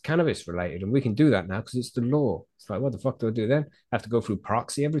it's cannabis related, and we can do that now because it's the law. It's like, what the fuck do I do then? I have to go through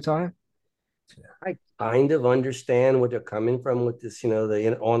proxy every time? I kind of understand where they're coming from with this,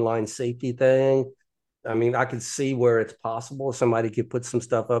 the online safety thing. I mean, I could see where it's possible somebody could put some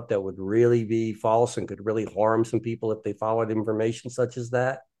stuff up that would really be false and could really harm some people if they followed information such as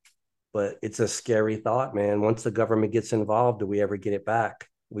that. But it's a scary thought, man. Once the government gets involved, do we ever get it back?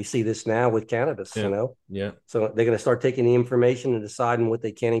 We see this now with cannabis, Yeah, yeah. So they're going to start taking the information and deciding what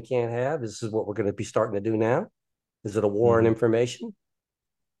they can and can't have. This is what we're going to be starting to do now. Is it a war on Mm-hmm. information?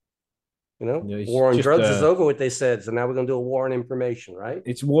 It's War on just drugs is over, what they said. So now we're going to do a war on information, right?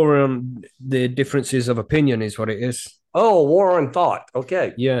 it's war on the differences of opinion, is what it is. Oh, war on thought.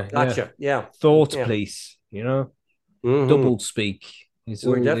 Okay. Yeah, yeah. Gotcha. Yeah. Thought Yeah. police, Hmm. double speak. It's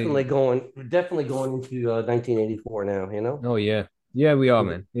We're all. definitely going into 1984 now. Oh yeah, yeah. We are,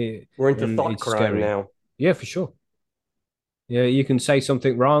 We're, man. we're into And thought it's crime scary. now. Yeah, for sure. Yeah, you can say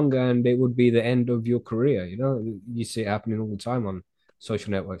something wrong, and it would be the end of your career. You see it happening all the time on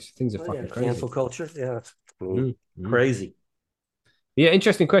social networks. Things are Oh, yeah. fucking crazy. Cancel culture. Yeah. Mm-hmm. Crazy. Yeah,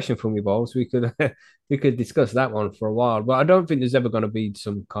 interesting question from you, Balls. We could we could discuss that one for a while, but I don't think there's ever going to be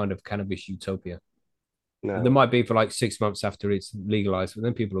some kind of cannabis utopia. There No. might be for like 6 months after it's legalized, but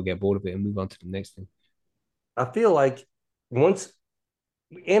then people will get bored of it and move on to the next thing. I feel like once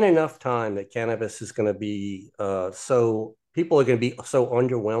in enough time that cannabis is going to be so people are going to be so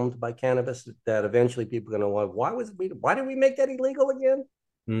underwhelmed by cannabis that eventually people are going to want, why did we make that illegal again?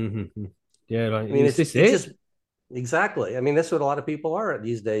 Mm-hmm. Yeah, like, I mean, is it's this it's it? just exactly. I mean, that's what a lot of people are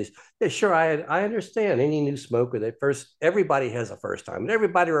these days. Yeah, sure. I understand any new smoker that first everybody has a first time, and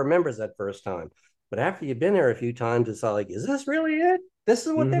everybody remembers that first time. But after you've been there a few times, it's like, is this really it? This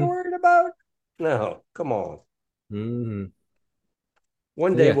is what they're Mm-hmm. worried about? No, come on. Mm-hmm.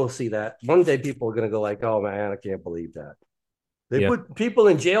 One day Yeah, we'll see that. One day people are going to go like, oh man, I can't believe that. They yeah. put people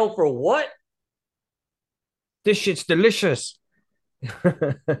in jail for what? This shit's delicious.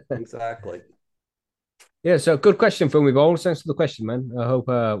 Exactly. Yeah, so good question from we've all. Thanks for the question, man. I hope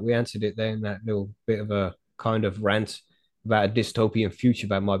we answered it there in that little bit of a kind of rant about a dystopian future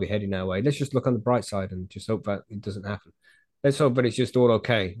that might be heading our way. Let's just look on the bright side and just hope that it doesn't happen. Let's hope that it's just all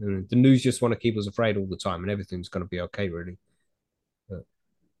okay. And the news just want to keep us afraid all the time, and everything's going to be okay, really. But,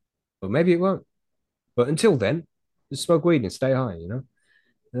 but maybe it won't. But until then, just smoke weed and stay high.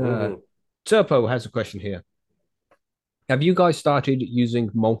 Hmm. Turpo has a question here. Have you guys started using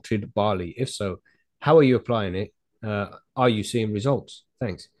malted barley? If so, how are you applying it? Are you seeing results?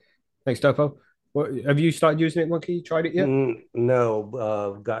 Thanks. Thanks, Topo. What, have you started using it, Monkey? You tried it yet?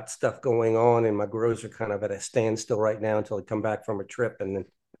 No, got stuff going on, and my grows are kind of at a standstill right now until I come back from a trip, and then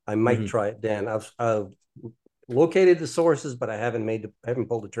I might Mm-hmm. try it then. I've located the sources, but I haven't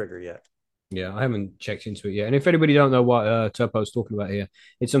pulled the trigger yet. Yeah, I haven't checked into it yet. And if anybody don't know what Topo's talking about here,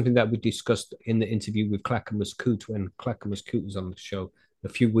 it's something that we discussed in the interview with Clackamas Coot when Clackamas Coot was on the show a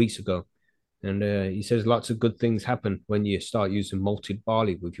few weeks ago. And he says lots of good things happen when you start using malted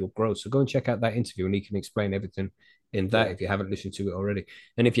barley with your growth. So go and check out that interview, and he can explain everything in that Yeah. if you haven't listened to it already.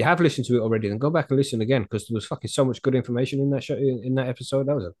 And if you have listened to it already, then go back and listen again because there was fucking so much good information in that show in that episode.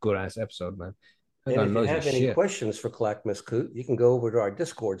 That was a good ass episode, man. That And guy if you knows his have any shit. questions for Clackamas Coot, you can go over to our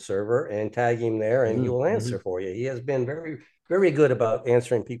Discord server and tag him there, and he will Mm-hmm. answer for you. He has been very, very good about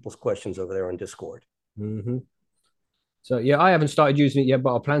answering people's questions over there on Discord. Mm-hmm. So yeah, I haven't started using it yet,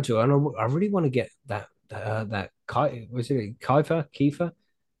 but I plan to. And I really want to get that was it Kiefer?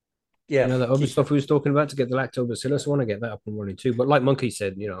 Yeah, The other Kiefer. stuff we was talking about to get the lactobacillus. I want to get that up and running too. But like Monkey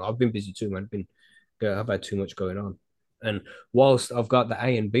said, I've been busy too, man. I've had too much going on. And whilst I've got the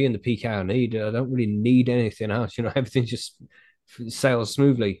A and B and the PK I need, I don't really need anything else. Everything just sails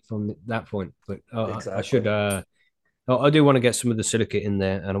smoothly from that point. But I should. Exactly. I do want to get some of the silica in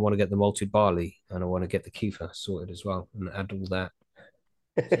there, and I want to get the malted barley, and I want to get the kefir sorted as well, and add all that.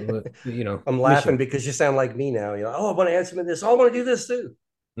 So I'm laughing mission. because you sound like me now. Oh, I want to add some of this. Oh, I want to do this too.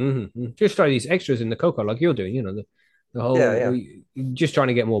 Just try these extras in the cocoa like you're doing. The Yeah, whole yeah. just trying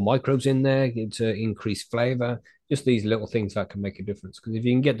to get more microbes in there to increase flavor. Just these little things that can make a difference. Because if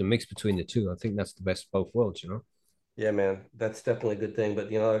you can get the mix between the two, I think that's the best of both worlds. Yeah, man, that's definitely a good thing. But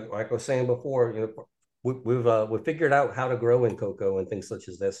like I was saying before, we've figured out how to grow in cocoa and things such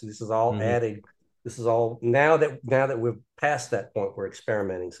as this. This is all Mm-hmm. added. This is all now that we've passed that point, we're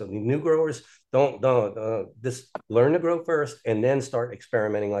experimenting. So the new growers don't just learn to grow first and then start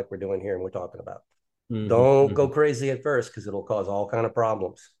experimenting like we're doing here and we're talking about. Mm-hmm. Don't go Mm-hmm. crazy at first because it'll cause all kind of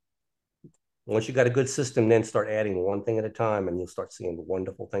problems. Once you got a good system, then start adding one thing at a time, and you'll start seeing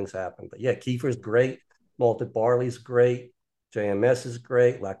wonderful things happen. But yeah, kefir is great, malted barley is great, JMS is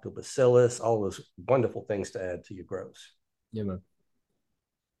great, lactobacillus, all those wonderful things to add to your grows. Yeah, man.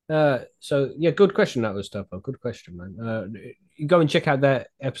 So yeah, good question that was, Stefan. Good question, man. You go and check out that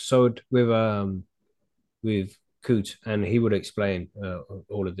episode with Coot, and he would explain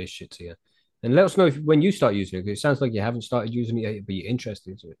all of this shit to you. And let us know when you start using it. Because it sounds like you haven't started using it yet, but you're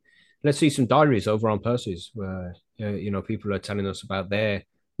interested in it. Let's see some diaries over on Percy's where people are telling us about their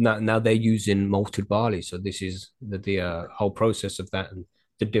now they're using malted barley. So this is the whole process of that and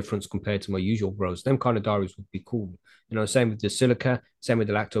the difference compared to my usual grows. Them kind of diaries would be cool. Same with the silica, same with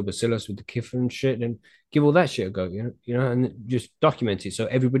the lactobacillus, with the kefir and shit, and give all that shit a go. And just document it so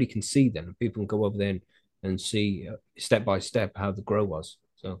everybody can see them. People can go over there and see step by step how the grow was.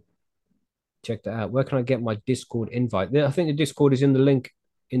 So check that out. Where can I get my Discord invite? I think the Discord is in the link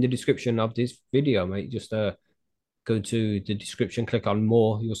in the description of this video, mate. Just go to the description, click on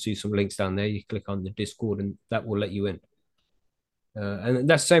more. You'll see some links down there. You click on the Discord, and that will let you in. And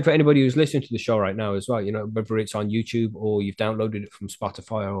that's the same for anybody who's listening to the show right now as well. Whether it's on YouTube or you've downloaded it from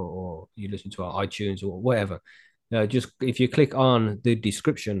Spotify or you listen to our iTunes or whatever. Just if you click on the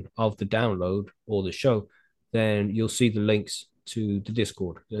description of the download or the show, then you'll see the links to the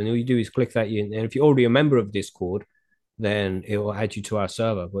Discord. And all you do is click that in. And if you're already a member of Discord, then it will add you to our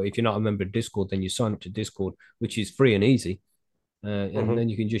server. But if you're not a member of Discord, then you sign up to Discord, which is free and easy. And Mm-hmm. then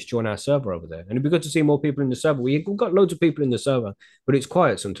you can just join our server over there. And it'd be good to see more people in the server. We've got loads of people in the server, but it's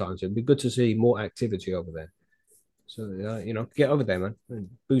quiet sometimes. It'd be good to see more activity over there. So, get over there, man, and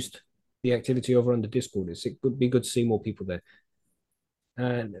boost the activity over on the Discord. It would be good to see more people there.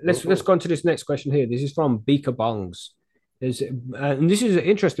 And let's Mm-hmm. go on to this next question here. This is from Beaker Bongs. And this is an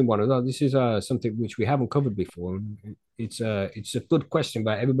interesting one. Although this is something which we haven't covered before. It's a good question,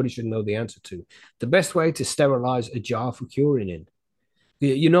 but everybody should know the answer to. The best way to sterilize a jar for curing in.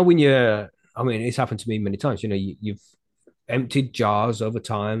 When I mean, it's happened to me many times. You've emptied jars over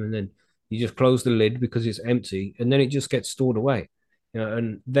time, and then you just close the lid because it's empty, and then it just gets stored away. You know,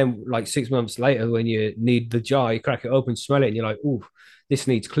 and then like 6 months later, when you need the jar, you crack it open, smell it, and you're like, "Ooh, this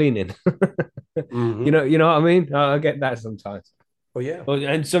needs cleaning." Mm-hmm. You know what I mean? I get that sometimes. Oh yeah.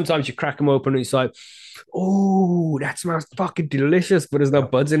 And sometimes you crack them open, and it's like, "Oh, that smells fucking delicious," but there's no Yeah.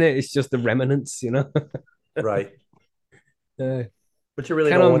 buds in it. It's just the remnants, you know. Right. uh, But you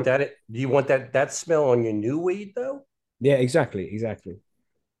really can don't want I? that. Do you want that smell on your new weed though? Yeah, exactly.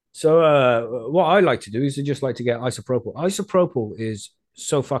 So, what I like to do is I just like to get isopropyl. Isopropyl is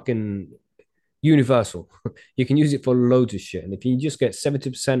so fucking universal. You can use it for loads of shit. And if you just get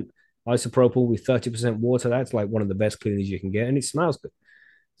 70% isopropyl with 30% water, that's like one of the best cleaners you can get. And it smells good.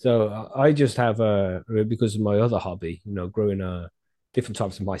 So I just have because of my other hobby, you know, growing different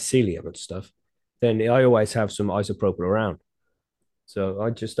types of mycelium and stuff, then I always have some isopropyl around. So I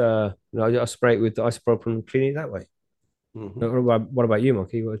just you know, I spray it with the isopropyl and clean it that way. Mm-hmm. What about you,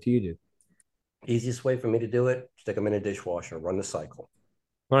 Monkey? What do you do? Easiest way for me to do it: stick them in a dishwasher, run the cycle.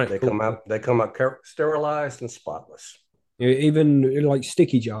 All right, They cool. come out. They come out sterilized and spotless. Even like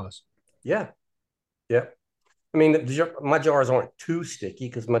sticky jars. Yeah. Yeah. I mean, my jars aren't too sticky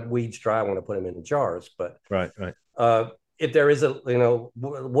because my weeds dry when I put them in the jars. But Right. uh, if there is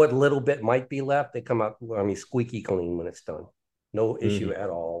what little bit might be left, they come out. I mean, squeaky clean when it's done. No issue Mm-hmm. at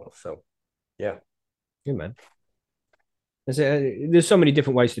all. So, yeah. Good man. There's so many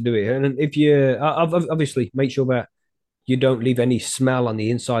different ways to do it, and if you obviously make sure that you don't leave any smell on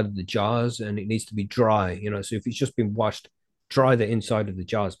the inside of the jars, and it needs to be dry. You know, so if it's just been washed, dry the inside of the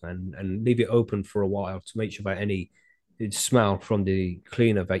jars, man, and leave it open for a while to make sure that any smell from the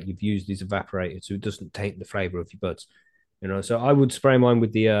cleaner that you've used is evaporated, so it doesn't taint the flavor of your buds. You know, so I would spray mine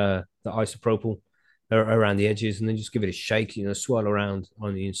with the isopropyl around the edges, and then just give it a shake. You know, swirl around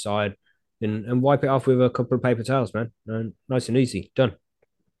on the inside, and wipe it off with a couple of paper towels, man. And nice and easy, done.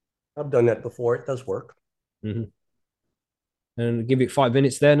 I've done that before. It does work. Mm-hmm. And give it 5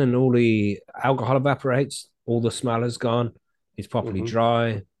 minutes then, and all the alcohol evaporates, all the smell is gone, it's properly Mm-hmm.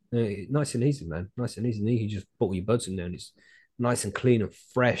 dry. Nice and easy, man. Nice and easy. And you just put all your buds in there, and it's nice and clean and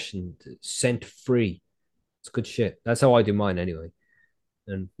fresh and scent free. It's good shit. That's how I do mine anyway.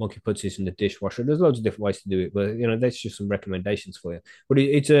 And Monkey puts this in the dishwasher. There's loads of different ways to do it, but you know, that's just some recommendations for you. But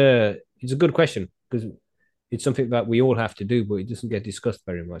it's a good question because it's something that we all have to do, but it doesn't get discussed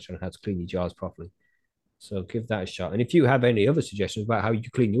very much on how to clean your jars properly. So give that a shot. And if you have any other suggestions about how you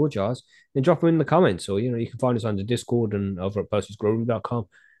clean your jars, then drop them in the comments. Or, you know, you can find us on the Discord and over at postesgrowroom.com.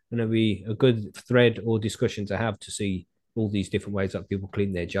 And it'll be a good thread or discussion to have to see all these different ways that people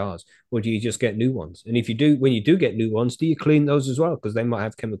clean their jars. Or do you just get new ones? And if you do, when you do get new ones, do you clean those as well? Because they might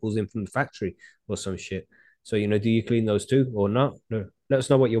have chemicals in from the factory or some shit. So, you know, do you clean those too or not? No. Let us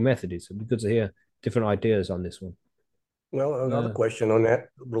know what your method is. It'd be good to hear different ideas on this one. Well, another Uh, question on that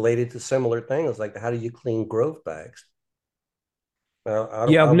related to similar things, like how do you clean growth bags? yeah, I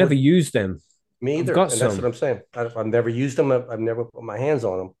I've never would used them. Me I've either, got and that's what some. I'm saying. I've never used them. I've never put my hands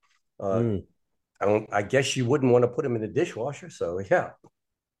on them. Uh, Mm. I don't. I guess you wouldn't want to put them in the dishwasher. So yeah.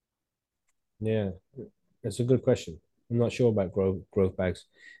 Yeah, that's a good question. I'm not sure about growth bags.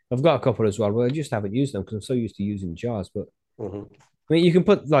 I've got a couple as well, but I just haven't used them because I'm so used to using jars. But Mm-hmm. I mean, you can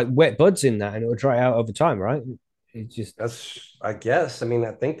put like wet buds in that and it'll dry out over time, right? It just I guess. I mean,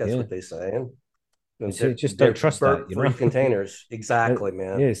 I think that's yeah, what they're saying. And it just don't they're trust that, you know. burp-free containers. Exactly,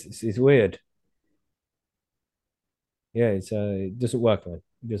 man. Yeah, it's weird. Yeah, it doesn't work, man.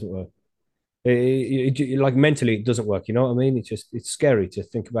 It doesn't work. Like mentally, it doesn't work. You know what I mean? It's scary to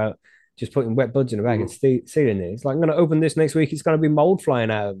think about just putting wet buds in a bag and Mm-hmm. sealing it. It's like I'm gonna open this next week. It's gonna be mold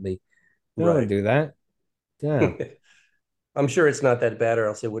flying out of me. I don't want Right. to do that. Damn. I'm sure it's not that bad, or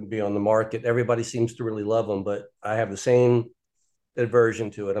else it wouldn't be on the market. Everybody seems to really love them, but I have the same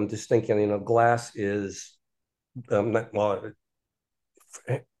aversion to it. I'm just thinking, glass is not, well,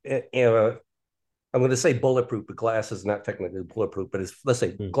 I'm going to say bulletproof, but glass is not technically bulletproof. But let's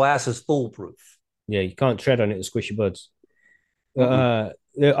say Hmm. glass is foolproof. Yeah, you can't tread on it to squish your buds. Mm-mm.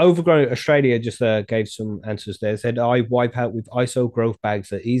 The Overgrown Australia just gave some answers there. Said I wipe out with ISO growth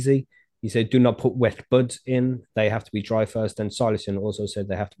bags are easy. He said do not put wet buds in; they have to be dry first. And Silicon also said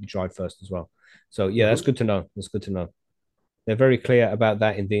they have to be dried first as well. So yeah, that's Mm-hmm. good to know. That's good to know. They're very clear about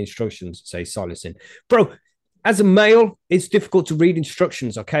that in the instructions. Say Silicon, bro. As a male, it's difficult to read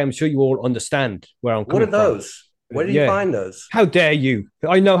instructions. Okay, I'm sure you all understand where I'm What are coming from. those? Where do you Yeah, find those? how dare you?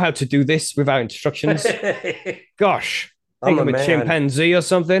 I know how to do this without instructions. Gosh, I'm think a I'm a man. chimpanzee or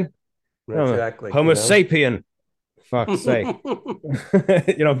something. I'm a Exactly. Homo sapien. Fuck's sake.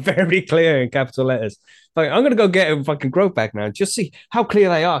 You know, very clear in capital letters. Like, I'm gonna go get a fucking growth bag now. Just see how clear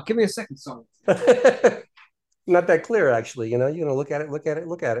they are. Give me a second, son. Not that clear, actually. You're gonna look at it,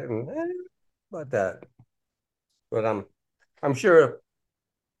 and about that. But I'm sure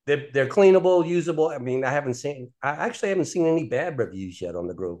they're cleanable, usable. I mean, I actually haven't seen any bad reviews yet on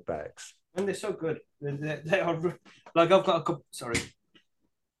the growth bags. And they're so good. They are like I've got a couple. Sorry.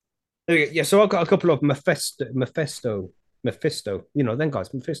 Yeah, so I've got a couple of Mephisto. You know, them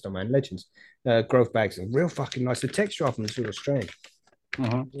guys, Mephisto, man, legends. Growth bags and real fucking nice. The texture of them is real strange.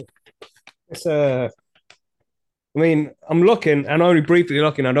 It's I mean, I'm looking and only briefly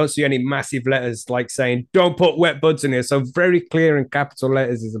looking. I don't see any massive letters like saying "Don't put wet buds in here." So very clear in capital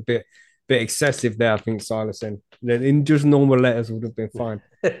letters is a bit excessive there. I think Silas in just normal letters would have been fine.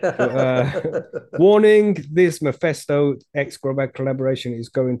 Warning: this Mephisto X Growback collaboration is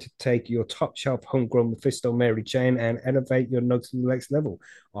going to take your top shelf homegrown Mephisto Mary Jane and elevate your nugs to the next level.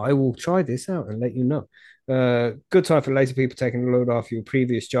 I will try this out and let you know. Good time for lazy people taking a load off your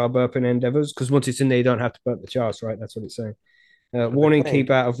previous jar burping endeavors, because once it's in there, you don't have to burp the jars, right? That's what it's saying. Warning: keep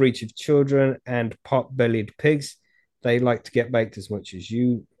out of reach of children and pot-bellied pigs. They like to get baked as much as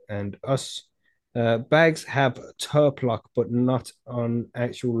you and us. Bags have terp lock, but not on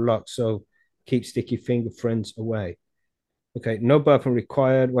actual lock, so keep sticky finger friends away. Okay, no burping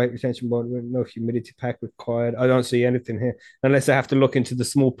required, weight retention board, no humidity pack required. I don't see anything here, unless I have to look into the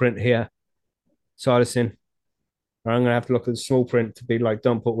small print here. Silasing. I'm going to have to look at the small print to be like,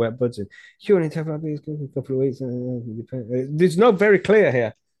 don't put wet buds in. You only take like these a couple of weeks. There's no very clear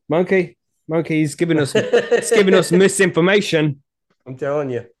here. Monkey's giving us misinformation. I'm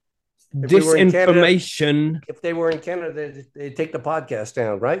telling you. Disinformation. If they were in Canada, they'd take the podcast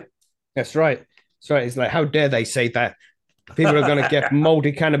down, right? That's right. So it's like, how dare they say that? People are going to get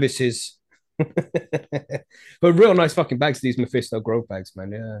moldy cannabises. But real nice fucking bags, these Mephisto growth bags,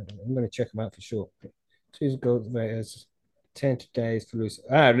 man. Yeah, I'm going to check them out for sure. Choose cultivators, 10 days for loose.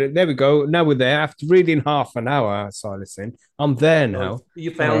 There we go. Now we're there. After reading half an hour, Silasing, I'm there now.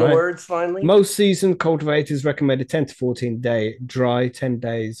 You found the words finally? Most seasoned cultivators recommend a 10 to 14 day dry, 10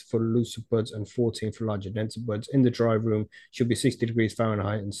 days for looser buds and 14 for larger, denser buds. In the dry room, should be 60 degrees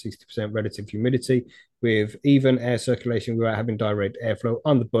Fahrenheit and 60% relative humidity with even air circulation without having direct airflow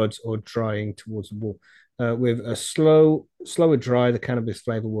on the buds or drying towards the wall. With a slower dry, the cannabis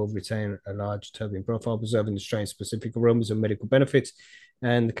flavor will retain a large terpene profile, preserving the strain-specific aromas and medical benefits.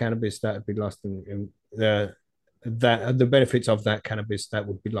 And the cannabis that would be lost in the benefits of that cannabis that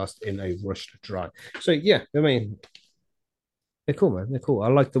would be lost in a rushed dry. So yeah, I mean, they're cool, man. They're cool. I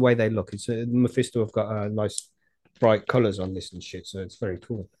like the way they look. It's Mephisto have got nice bright colors on this and shit, so it's very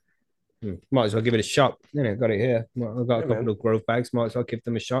cool. Might as well give it a shot. Got it here. I've got a couple of growth bags. Might as well give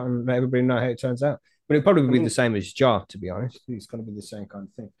them a shot and let everybody know how it turns out. But it'd probably be the same as jar, to be honest. It's going to be the same kind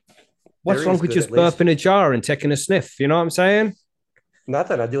of thing. What's wrong with just burping a jar and taking a sniff? You know what I'm saying?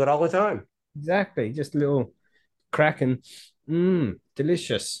 Nothing. I do it all the time. Exactly. Just a little crack and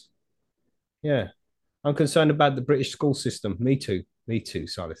delicious. Yeah. I'm concerned about the British school system. Me too,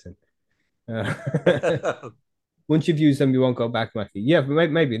 Silasing. Once you've used them, you won't go back, Mackie. Yeah,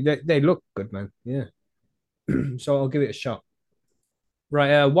 but maybe they look good, man. Yeah. So I'll give it a shot.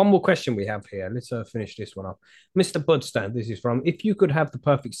 Right, one more question we have here. Let's finish this one up. Mr. Budstand, this is from, if you could have the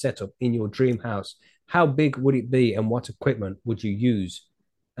perfect setup in your dream house, how big would it be and what equipment would you use?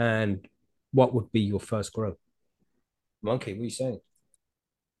 And what would be your first grow? Monkey, what are you saying?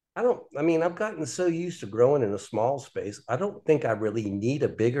 I've gotten so used to growing in a small space. I don't think I really need a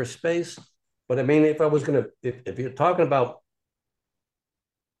bigger space. But I mean, if you're talking about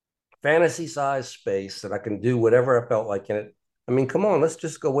fantasy size space that I can do whatever I felt like in it, I mean, come on, let's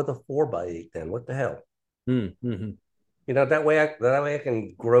just go with a 4x8 then. What the hell? Mm-hmm. That way I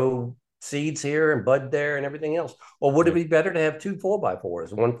can grow seeds here and bud there and everything else. Or would it be better to have two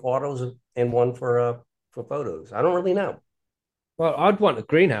 4x4s, one for autos and one for photos? I don't really know. Well, I'd want a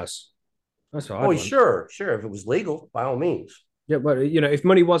greenhouse. That's what I'd want. Sure. If it was legal, by all means. Yeah, but if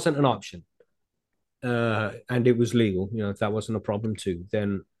money wasn't an option, and it was legal, if that wasn't a problem too,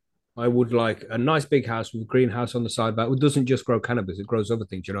 then I would like a nice big house with a greenhouse on the side. But it doesn't just grow cannabis; it grows other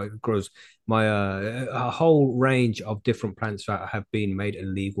things. It grows my a whole range of different plants that have been made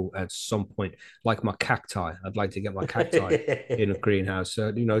illegal at some point, like my cacti. I'd like to get my cacti in a greenhouse.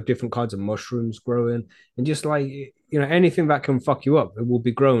 Different kinds of mushrooms growing, and just like anything that can fuck you up, it will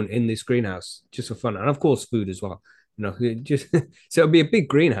be grown in this greenhouse just for fun, and of course, food as well. So it'll be a big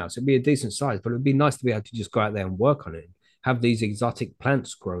greenhouse. It'll be a decent size, but it'd be nice to be able to just go out there and work on it. Have these exotic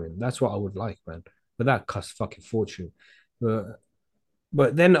plants growing. That's what I would like, man. But that costs fucking fortune. But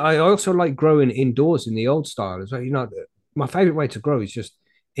then I also like growing indoors in the old style as well. My favorite way to grow is just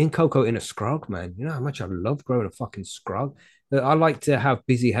in cocoa in a scrog, man. You know how much I love growing a fucking scrog? I like to have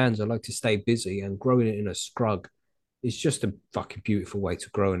busy hands. I like to stay busy, and growing it in a scrog is just a fucking beautiful way to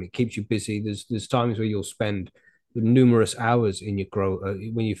grow, and it keeps you busy. There's times where you'll spend numerous hours in your grow.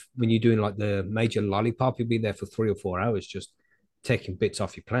 When you're doing like the major lollipop, you'll be there for 3 or 4 hours just taking bits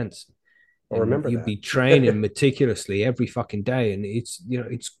off your plants, I and remember you'd that. be training meticulously every fucking day, and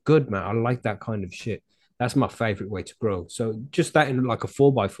it's good, man. I like that kind of shit. That's my favorite way to grow. So just that in like a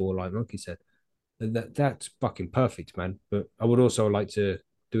 4x4, like Monkey said, that's fucking perfect, man. But I would also like to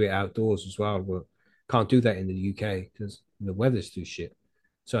do it outdoors as well, but can't do that in the UK because the weather's too shit.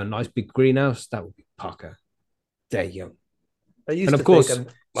 So a nice big greenhouse, that would be pucker. There you go. I And used of to think course, I'd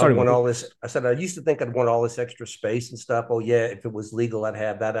sorry, want Monkey. all this. I said I used to think I'd want all this extra space and stuff. Oh yeah, if it was legal, I'd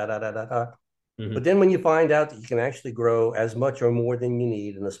have that. But then when you find out that you can actually grow as much or more than you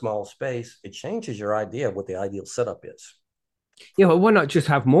need in a small space, it changes your idea of what the ideal setup is. Yeah, but why not just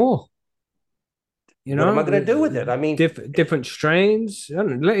have more? What am I going to do with it? I mean, different strains. I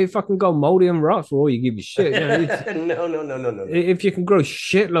don't know, let it fucking go moldy and rot for all you give a shit. no. If you can grow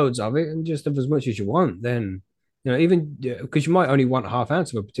shitloads of it and just have as much as you want, then even because you might only want half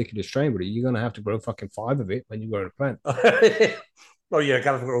ounce of a particular strain, but you're gonna have to grow fucking 5 of it when you grow a plant. Oh yeah, I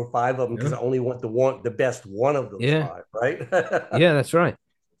got to grow 5 of them because I only want the best one of those 5, right? Yeah, that's right.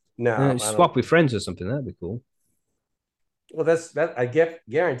 No, swap with friends or something. That'd be cool. Well, that I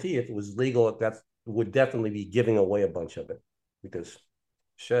guarantee if it was legal, that would definitely be giving away a bunch of it because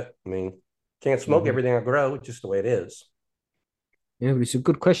shit. I mean, can't smoke everything I grow. It's just the way it is. Yeah, but it's a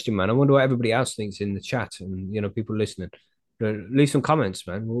good question, man. I wonder what everybody else thinks in the chat and people listening. Leave some comments,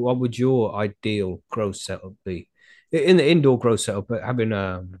 man. What would your ideal grow setup be? In the indoor grow setup, but having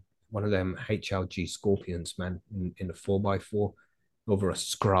one of them HLG Scorpions, man, in a 4x4 over a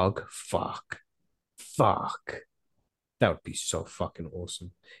scrog. Fuck. That would be so fucking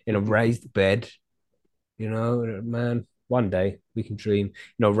awesome. In a raised bed, man. One day we can dream.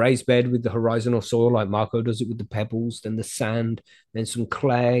 Raised bed with the horizontal soil like Marco does it with the pebbles, then the sand, then some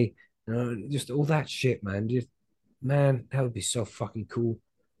clay. Just all that shit, man. Man, that would be so fucking cool.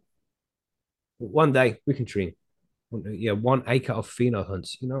 One day we can dream. Yeah, 1 acre of pheno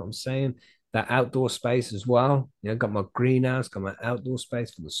hunts. You know what I'm saying? That outdoor space as well. Got my greenhouse, got my outdoor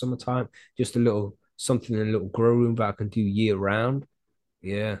space for the summertime. Just a little something in a little grow room that I can do year round.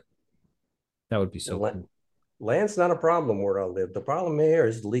 Yeah, that would be so cool. Land's not a problem where I live. The problem here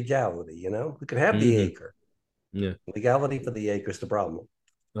is legality. We could have the acre. Yeah, legality for the acre is the problem.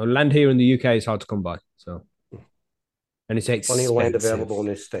 Land here in the UK is hard to come by. So, and it's expensive. Plenty of land available in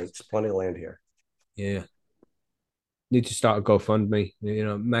the States. Plenty of land here. Yeah. Need to start a GoFundMe.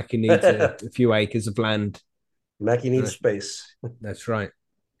 Mackie needs a few acres of land. Mackie needs space. That's right.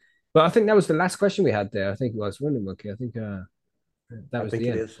 But I think that was the last question we had there. I think it was, wasn't it, Monkey? I think that was the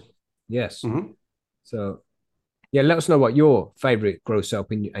end. Is. Yes. So, yeah, let us know what your favorite grow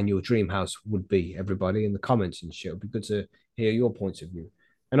setup and your dream house would be, everybody, in the comments and shit. It'd be good to hear your points of view.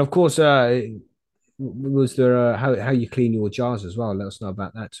 And of course, was there how you clean your jars as well? Let us know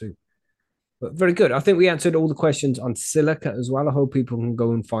about that too. But very good. I think we answered all the questions on silica as well. I hope people can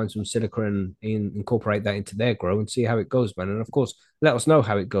go and find some silica and incorporate that into their grow and see how it goes, man. And of course, let us know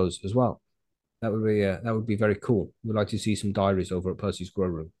how it goes as well. That would be very cool. We'd like to see some diaries over at Percy's Grow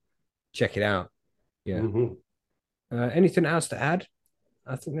Room. Check it out. Yeah. Anything else to add?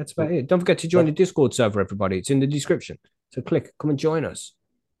 I think that's about it. Don't forget to join the Discord server, everybody. It's in the description. So come and join us.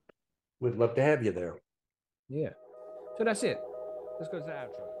 We'd love to have you there. Yeah. So that's it. Let's go to the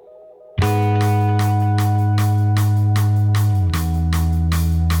outro.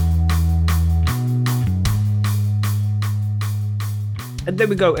 And there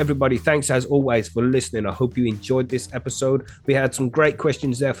we go, everybody. Thanks as always for listening. I hope you enjoyed this episode. We had some great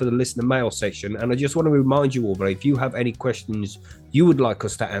questions there for the listener mail section. And I just want to remind you all that if you have any questions you would like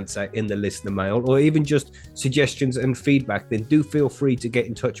us to answer in the listener mail, or even just suggestions and feedback, then do feel free to get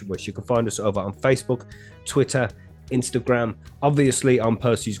in touch with us. You can find us over on Facebook, Twitter, Instagram, obviously on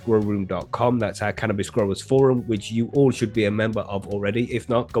percysgrowroom.com. That's our Cannabis Growers Forum, which you all should be a member of already. If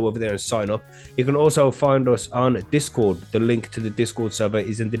not, go over there and sign up. You can also find us on Discord. The link to the Discord server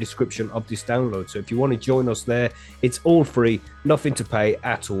is in the description of this download. So if you want to join us there, it's all free, nothing to pay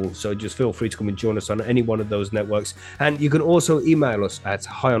at all. So just feel free to come and join us on any one of those networks. And you can also email us at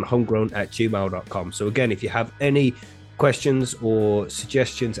highonhomegrown@gmail.com. So again, if you have any questions or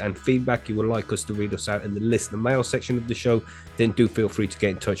suggestions and feedback you would like us to read us out in the listener mail section of the show, then do feel free to get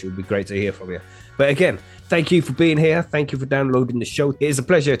in touch. It would be great to hear from you. But again, thank you for being here. Thank you for downloading the show. It is a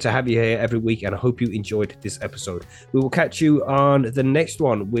pleasure to have you here every week, and I hope you enjoyed this episode. We will catch you on the next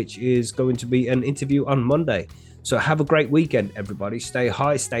one, which is going to be an interview on Monday. So have a great weekend, everybody. Stay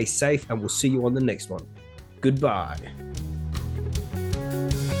high, stay safe, and we'll see you on the next one. Goodbye.